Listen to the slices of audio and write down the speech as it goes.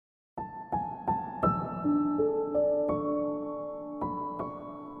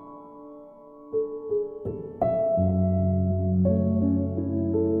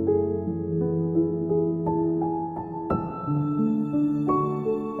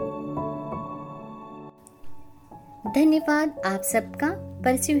धन्यवाद आप सबका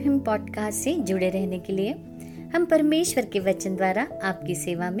परस्यू हिम पॉडकास्ट से जुड़े रहने के लिए। हम परमेश्वर के वचन द्वारा आपकी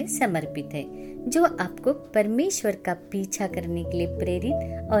सेवा में समर्पित है, जो आपको परमेश्वर का पीछा करने के लिए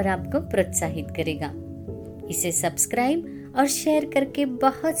प्रेरित और आपको प्रोत्साहित करेगा। इसे सब्सक्राइब और शेयर करके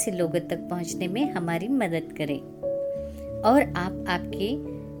बहुत से लोगों तक पहुंचने में हमारी मदद करें। और आप आपके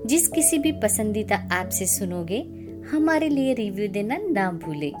जिस किसी भी पसंदीदा ऐप से सुनोगे, हमारे लिए रिव्यू देना ना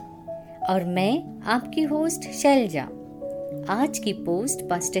भूलें। और मैं आपकी होस्ट शैलजा। आज की पोस्ट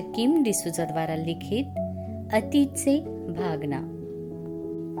पास्टर किम डिसूजा द्वारा लिखित अतीत से भागना।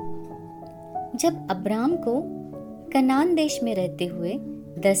 जब अब्राम को कनान देश में रहते हुए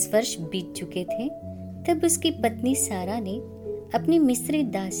 10 वर्ष बीत चुके थे, तब उसकी पत्नी सारा ने अपनी मिस्री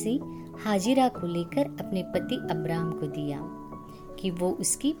दासी हाजिरा को लेकर अपने पति अब्राम को दिया कि वो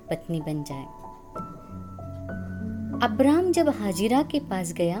उसकी पत्नी बन जाए। अब्राम जब हाजिरा के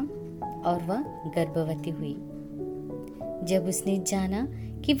पास गया और वह गर्भवती हुई। जब उसने जाना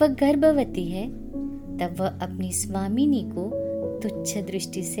कि वह गर्भवती है, तब वह अपनी स्वामिनी को तुच्छ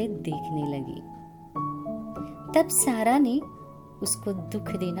दृष्टि से देखने लगी। तब सारा ने उसको दुख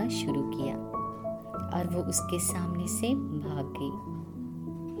देना शुरू किया और वो उसके सामने से भाग गई।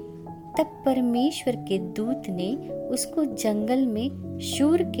 तब परमेश्वर के दूत ने उसको जंगल में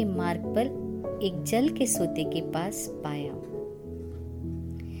शूर के मार्ग पर एक जल के सोते के पास पाया।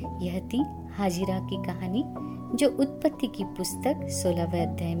 यह थी हाजिरा की कहानी, जो उत्पत्ति की पुस्तक 16वें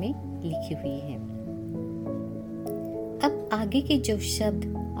अध्याय में लिखी हुई है। अब आगे के जो शब्द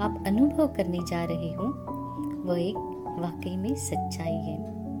आप अनुभव करने जा रहे हो, वह एक वाकई में सच्चाई है।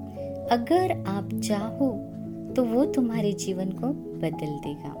 अगर आप चाहो तो वो तुम्हारे जीवन को बदल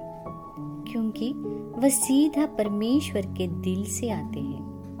देगा, क्योंकि वह सीधा परमेश्वर के दिल से आते हैं।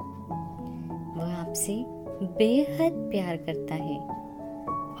 वह आपसे बेहद प्यार करता है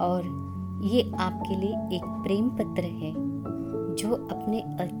और ये आपके लिए एक प्रेम पत्र है, जो अपने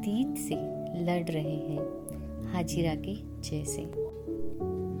अतीत से लड़ रहे हैं, हाजिरा के जैसे।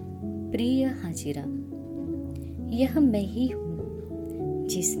 प्रिय हाजिरा, यह मैं ही हूँ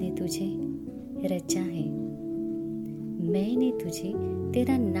जिसने तुझे रचा है। मैंने तुझे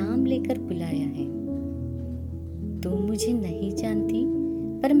तेरा नाम लेकर बुलाया है। तुम मुझे नहीं जानती,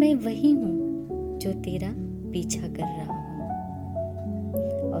 पर मैं वही हूँ जो तेरा पीछा कर रहा हूँ।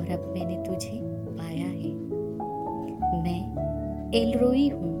 और अब मैंने तुझे पाया है। मैं एलरोई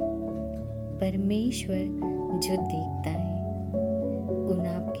हूँ, परमेश्वर जो देखता है। उन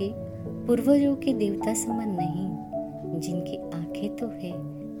आपके पूर्वजों के देवता समान नहीं, जिनकी आंखें तो है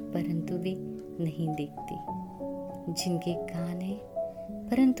परंतु वे नहीं देखते, जिनके कान है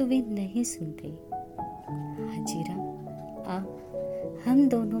परंतु वे नहीं सुनते। हाजिरा, आप हम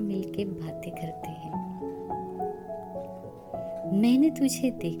दोनों मिलके बातें करते हैं। मैंने तुझे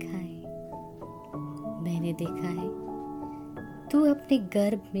देखा है। मैंने देखा है तू अपने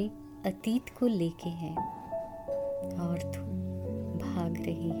गर्भ में अतीत को लेके है और तू भाग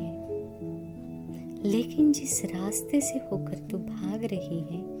रही है। लेकिन जिस रास्ते से होकर तू भाग रही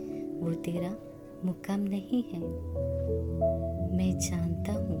है, वो तेरा मुकाम नहीं है। मैं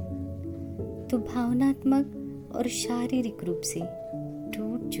जानता हूँ तू भावनात्मक और शारीरिक रूप से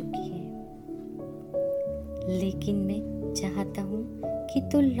टूट चुकी है, लेकिन मैं चाहता हूँ कि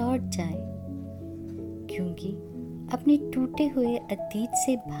तू लौट जाए, क्योंकि अपने टूटे हुए अतीत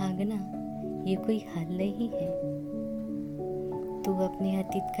से भागना ये कोई हल नहीं है। तू अपने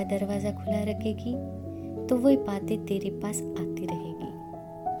अतीत का दरवाजा खुला रखेगी तो वही बातें तेरे पास आती रहेगी।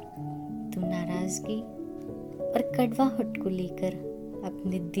 तू नाराजगी और कड़वाहट को लेकर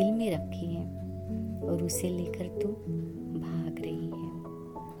अपने दिल में रखी है और उसे लेकर तू भाग रही है।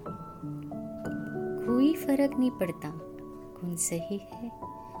 कोई फर्क नहीं पड़ता कौन सही है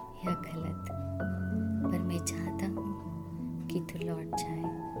या गलत, पर मैं चाहता हूँ कि तू लौट जाए।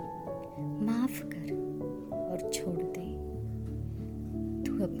 माफ कर और छोड़ दे।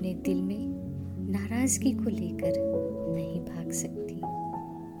 तू अपने दिल में नाराजगी को लेकर नहीं भाग सकती।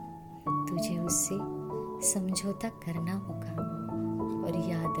 तुझे उससे समझौता करना होगा। और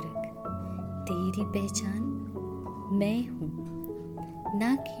याद रख, तेरी पहचान मैं हूँ,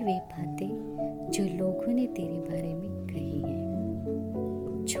 ना कि वे बातें जो लोगों ने तेरे बारे में कही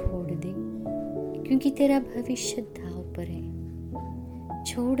है। छोड़ दे, क्योंकि तेरा भविष्य दांव पर है।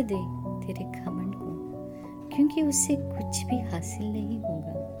 छोड़ दे तेरे घमंड को, क्योंकि उससे कुछ भी हासिल नहीं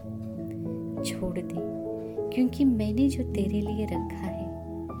होगा। छोड़ दे, क्योंकि मैंने जो तेरे लिए रखा है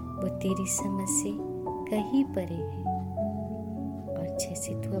वो तेरी समझ से कहीं परे है। और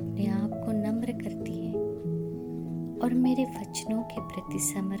जैसे तू अपने आप को नम्र करती है और मेरे वचनों के प्रति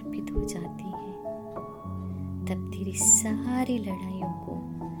समर्पित हो जाती है, तब तेरी सारी लड़ाइयों को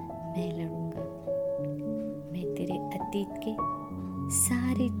मैं लड़ूंगा। मैं तेरे अतीत के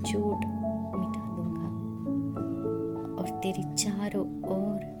सारे चोट मिटा दूंगा और तेरे चारों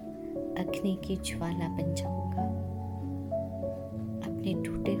ओर अग्नि की ज्वाला बन जाऊंगा। अपने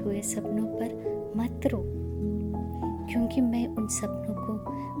टूटे हुए सपनों पर मत रो, क्योंकि मैं उन सपनों को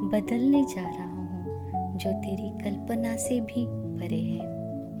बदलने जा रहा हूँ जो तेरी कल्पना से भी परे है।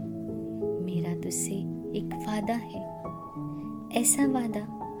 मेरा तुझसे एक वादा है, ऐसा वादा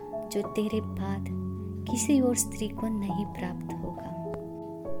जो तेरे बाद किसी और स्त्री को नहीं प्राप्त होगा।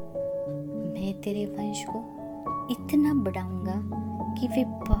 मैं तेरे वंश को इतना बढ़ाऊंगा कि वे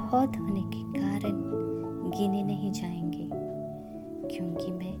बहुत होने के कारण गिने नहीं जाएंगे,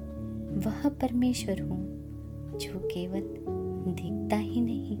 क्योंकि मैं वह परमेश्वर हूँ जो केवल दिखता ही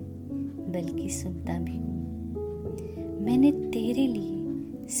नहीं बल्कि सुनता भी हूँ। मैंने तेरे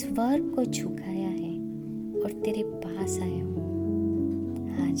लिए स्वर्ग को झुकाया है और तेरे पास आया हूँ।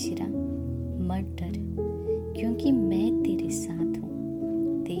 हाजिरा, मत डर, क्योंकि मैं तेरे साथ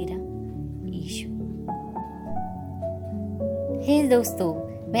हूँ। तेरा यीशु। हे दोस्तों,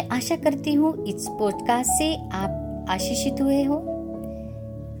 मैं आशा करती हूँ इस पॉडकास्ट से आप आशीषित हुए हो।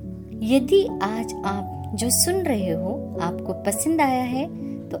 यदि आज आप जो सुन रहे हो आपको पसंद आया है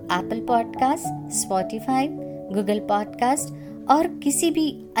तो Apple podcast, Spotify, Google podcast और किसी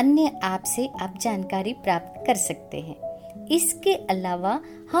भी अन्य ऐप से आप जानकारी प्राप्त कर सकते हैं। इसके अलावा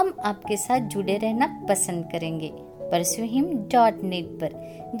हम आपके साथ जुड़े रहना पसंद करेंगे pursue-him.net पर,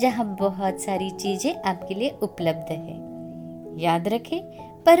 जहां बहुत सारी चीजें आपके लिए उपलब्ध है। याद रखें,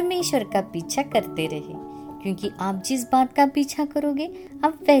 परमेश्वर का पीछा करते रहे, क्योंकि आप जिस बात का पीछा करोगे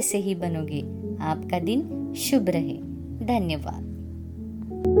आप वैसे ही बनोगे। आपका दिन शुभ रहे। धन्यवाद।